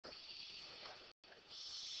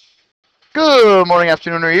Good morning,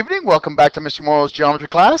 afternoon, or evening. Welcome back to Mr. Morrow's geometry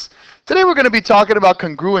class. Today we're going to be talking about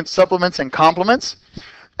congruent supplements and complements.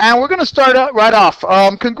 And we're going to start out right off.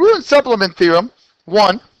 Congruent supplement theorem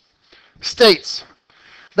 1 states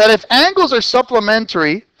that if angles are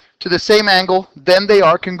supplementary to the same angle, then they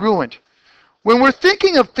are congruent. When we're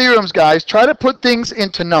thinking of theorems, guys, try to put things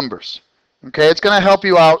into numbers. Okay, it's going to help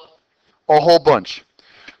you out a whole bunch.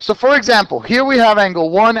 So for example, here we have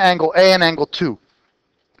angle 1, angle A, and angle 2.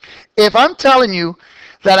 If I'm telling you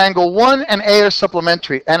that angle 1 and A are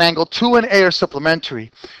supplementary and angle 2 and A are supplementary,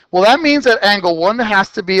 well, that means that angle 1 has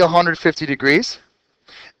to be 150 degrees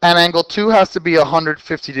and angle 2 has to be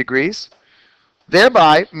 150 degrees,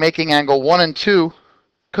 thereby making angle 1 and 2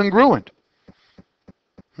 congruent.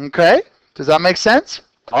 Okay? Does that make sense?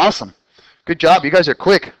 Awesome. Good job. You guys are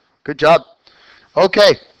quick. Good job.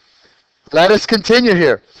 Okay. Let us continue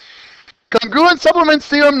here. Congruent supplements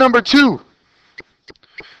theorem number 2.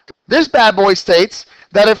 This bad boy states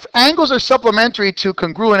that if angles are supplementary to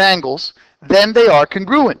congruent angles, then they are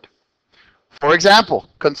congruent. For example,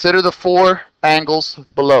 consider the 4 angles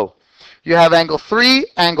below. You have angle 3,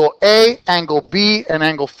 angle A, angle B, and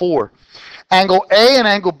angle 4. Angle A and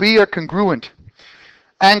angle B are congruent.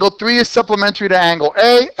 Angle 3 is supplementary to angle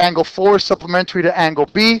A, angle 4 is supplementary to angle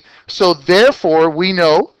B, so therefore we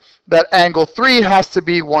know that angle 3 has to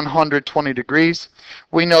be 120 degrees.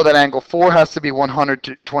 We know that angle 4 has to be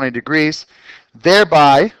 120 degrees.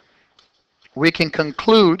 Thereby, we can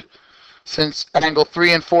conclude, since angle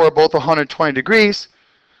 3 and 4 are both 120 degrees,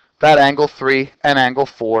 that angle 3 and angle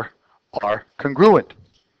 4 are congruent.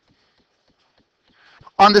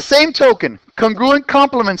 On the same token, congruent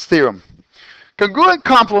complements theorem. Congruent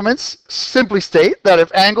complements simply state that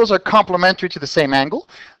if angles are complementary to the same angle,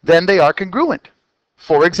 then they are congruent.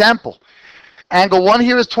 For example, angle 1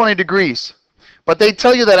 here is 20 degrees, but they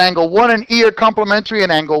tell you that angle 1 and E are complementary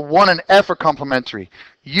and angle 1 and F are complementary.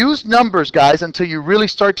 Use numbers, guys, until you really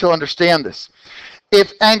start to understand this.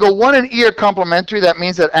 If angle 1 and E are complementary, that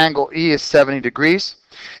means that angle E is 70 degrees.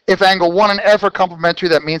 If angle 1 and F are complementary,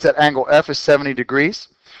 that means that angle F is 70 degrees.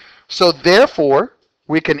 So therefore,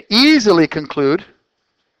 we can easily conclude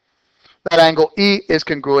that angle E is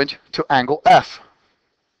congruent to angle F.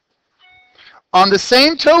 On the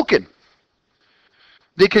same token,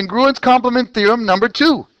 the congruence complement theorem number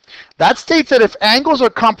 2. That states that if angles are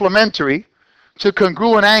complementary to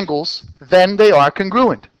congruent angles, then they are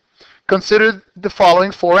congruent. Consider the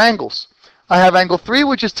following 4 angles. I have angle 3,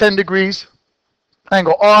 which is 10 degrees,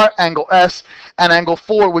 angle R, angle S, and angle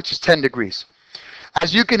 4, which is 10 degrees.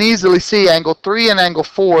 As you can easily see, angle 3 and angle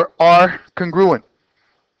 4 are congruent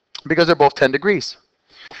because they're both 10 degrees.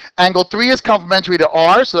 Angle 3 is complementary to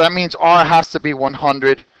R, so that means R has to be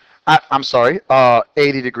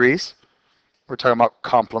 80 degrees. We're talking about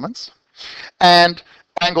complements. And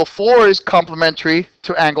angle 4 is complementary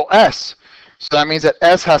to angle S, so that means that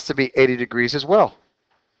S has to be 80 degrees as well.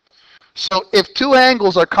 So if 2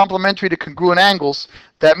 angles are complementary to congruent angles,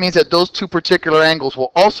 that means that those 2 particular angles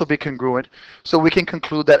will also be congruent, so we can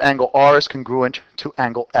conclude that angle R is congruent to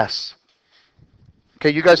angle S. Okay,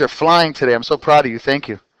 you guys are flying today. I'm so proud of you. Thank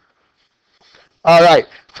you. All right,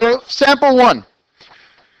 for sample 1,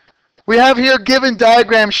 we have here given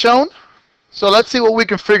diagram shown. So let's see what we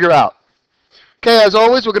can figure out. Okay, as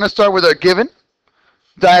always, we're going to start with our given.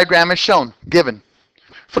 Diagram is shown, given.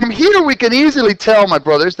 From here, we can easily tell, my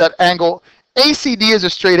brothers, that angle ACD is a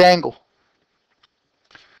straight angle.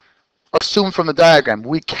 Assumed from the diagram.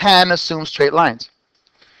 We can assume straight lines.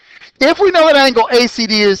 If we know that angle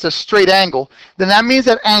ACD is a straight angle, then that means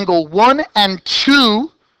that angle 1 and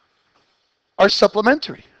 2 are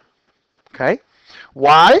supplementary. Okay?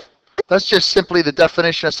 Why? That's just simply the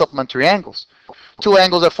definition of supplementary angles. 2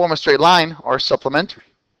 angles that form a straight line are supplementary.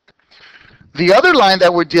 The other line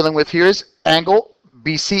that we're dealing with here is angle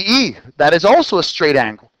BCE. That is also a straight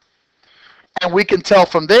angle. And we can tell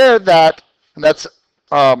from there that, and that's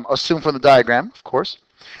assumed from the diagram, of course,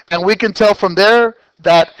 and we can tell from there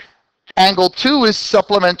that angle 2 is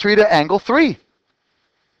supplementary to angle 3.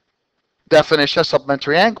 Definition of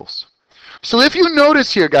supplementary angles. So if you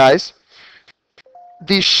notice here, guys,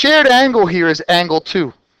 the shared angle here is angle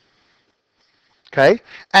 2. Okay?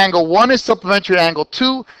 Angle 1 is supplementary to angle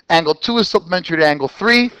 2. Angle 2 is supplementary to angle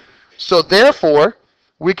 3. So therefore,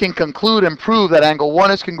 we can conclude and prove that angle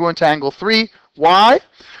 1 is congruent to angle 3. Why?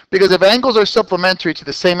 Because if angles are supplementary to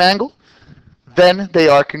the same angle, then they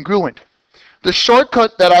are congruent. The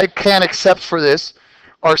shortcut that I can accept for this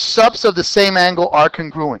are subs of the same angle are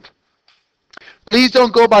congruent. Please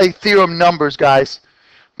don't go by theorem numbers, guys,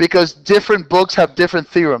 because different books have different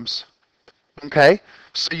theorems. Okay?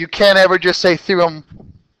 So you can't ever just say theorem,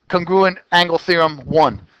 congruent angle theorem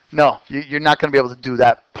 1. No, you're not going to be able to do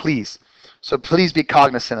that, please. So please be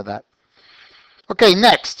cognizant of that. Okay,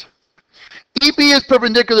 next. EB is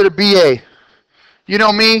perpendicular to BA. You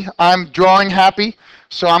know me, I'm drawing happy,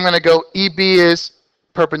 so I'm going to go EB is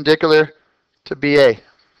perpendicular to BA.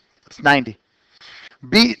 It's 90.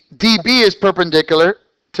 DB is perpendicular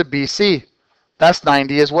to BC. That's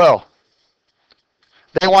 90 as well.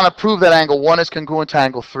 They want to prove that angle 1 is congruent to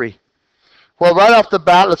angle 3. Well, right off the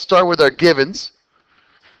bat, let's start with our givens,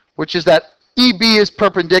 which is that EB is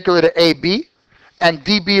perpendicular to AB and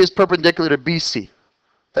DB is perpendicular to BC.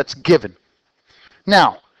 That's given.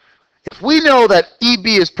 Now, if we know that EB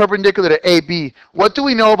is perpendicular to AB, what do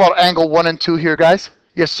we know about angle 1 and 2 here, guys?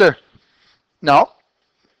 Yes, sir. No.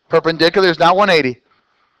 Perpendicular is not 180.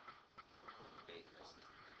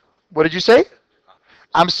 What did you say?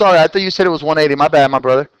 I'm sorry, I thought you said it was 180. My bad, my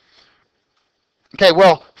brother. Okay,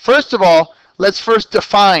 well, first of all, let's first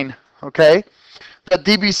define, okay, that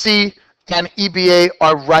DBC and EBA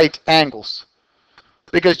are right angles.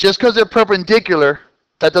 Because just because they're perpendicular,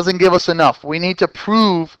 that doesn't give us enough. We need to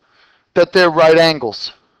prove that they're right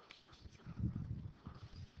angles.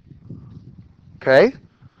 Okay?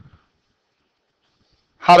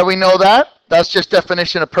 How do we know that? That's just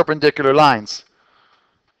definition of perpendicular lines.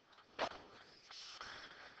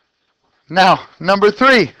 Now, number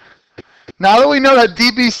 3. Now that we know that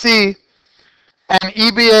DBC and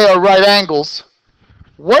EBA are right angles,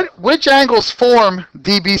 which angles form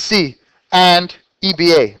DBC and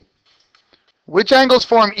EBA? Which angles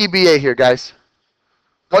form EBA here, guys?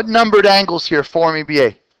 What numbered angles here form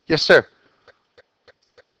EBA? Yes, sir.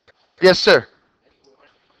 Yes, sir.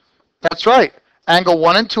 That's right. Angle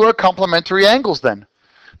 1 and 2 are complementary angles then,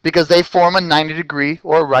 because they form a 90 degree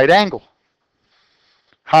or right angle.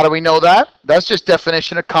 How do we know that? That's just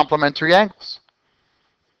definition of complementary angles.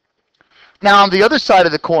 Now on the other side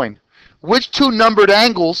of the coin, which two numbered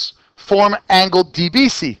angles form angle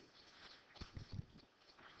DBC?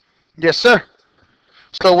 Yes, sir.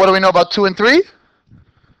 So what do we know about 2 and 3?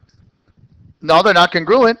 No, they're not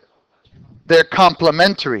congruent. They're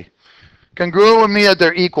complementary. Congruent would mean that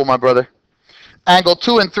they're equal, my brother. Angle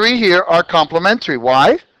 2 and 3 here are complementary.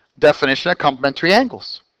 Why? Definition of complementary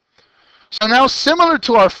angles. So now, similar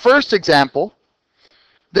to our first example,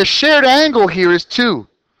 the shared angle here is 2.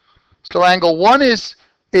 So angle 1 is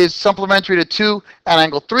supplementary to 2, and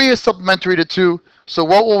angle 3 is supplementary to 2. So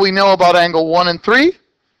what will we know about angle 1 and 3?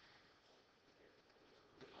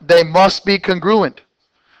 They must be congruent.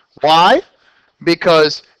 Why?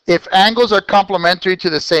 Because if angles are complementary to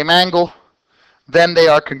the same angle, then they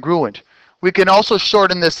are congruent. We can also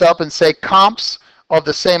shorten this up and say comps of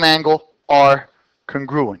the same angle are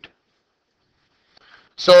congruent.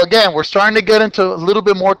 So again, we're starting to get into a little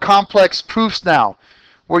bit more complex proofs now.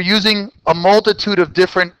 We're using a multitude of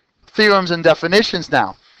different theorems and definitions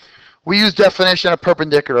now. We used definition of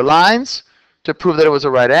perpendicular lines to prove that it was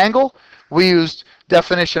a right angle. We used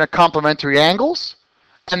definition of complementary angles.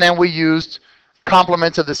 And then we used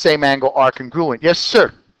complements of the same angle are congruent. Yes,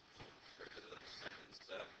 sir.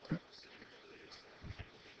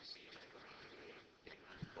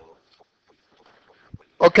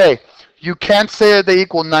 Okay. You can't say that they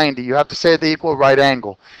equal 90. You have to say that they equal a right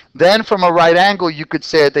angle. Then from a right angle, you could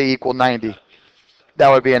say that they equal 90. That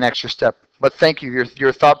would be an extra step. But thank you.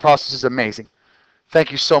 Your thought process is amazing.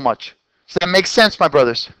 Thank you so much. Does that make sense, my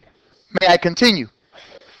brothers? May I continue?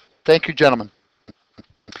 Thank you, gentlemen.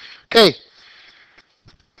 Okay.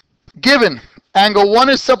 Given angle 1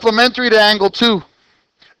 is supplementary to angle 2.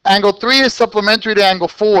 Angle 3 is supplementary to angle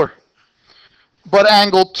 4. But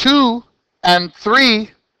angle 2 and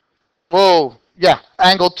 3...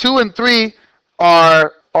 angle 2 and 3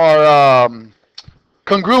 are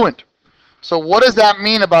congruent. So what does that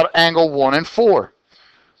mean about angle 1 and 4?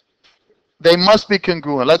 They must be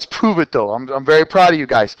congruent. Let's prove it, though. I'm very proud of you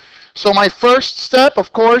guys. So my first step,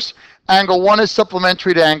 of course, angle 1 is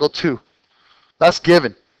supplementary to angle 2. That's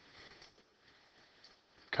given.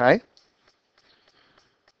 Okay?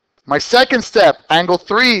 My second step, angle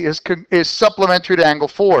 3 is supplementary to angle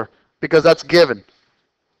 4, because that's given.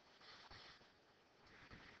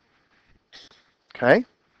 Okay.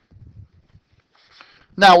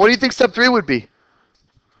 Now, what do you think step 3 would be?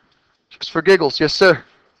 Just for giggles. Yes, sir.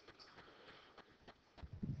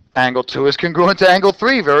 Angle 2 is congruent to angle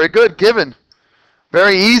 3. Very good. Given.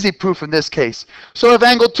 Very easy proof in this case. So if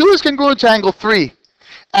angle 2 is congruent to angle 3,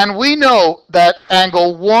 and we know that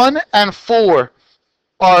angle 1 and 4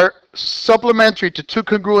 are supplementary to two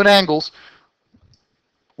congruent angles,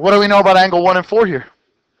 what do we know about angle 1 and 4 here?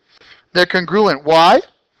 They're congruent. Why?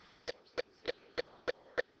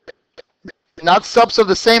 Not subs of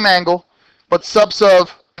the same angle, but subs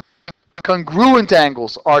of Congruent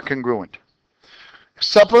angles are congruent.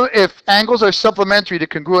 If angles are supplementary to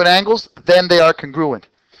congruent angles, then they are congruent.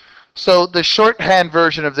 So the shorthand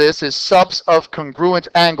version of this is subs of congruent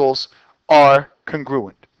angles are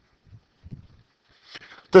congruent.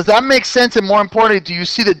 Does that make sense? And more importantly, do you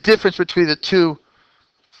see the difference between the two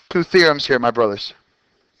theorems here, my brothers?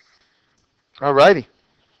 Alrighty.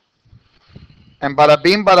 And bada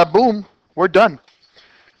bing, bada boom, we're done.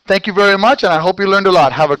 Thank you very much, and I hope you learned a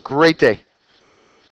lot. Have a great day.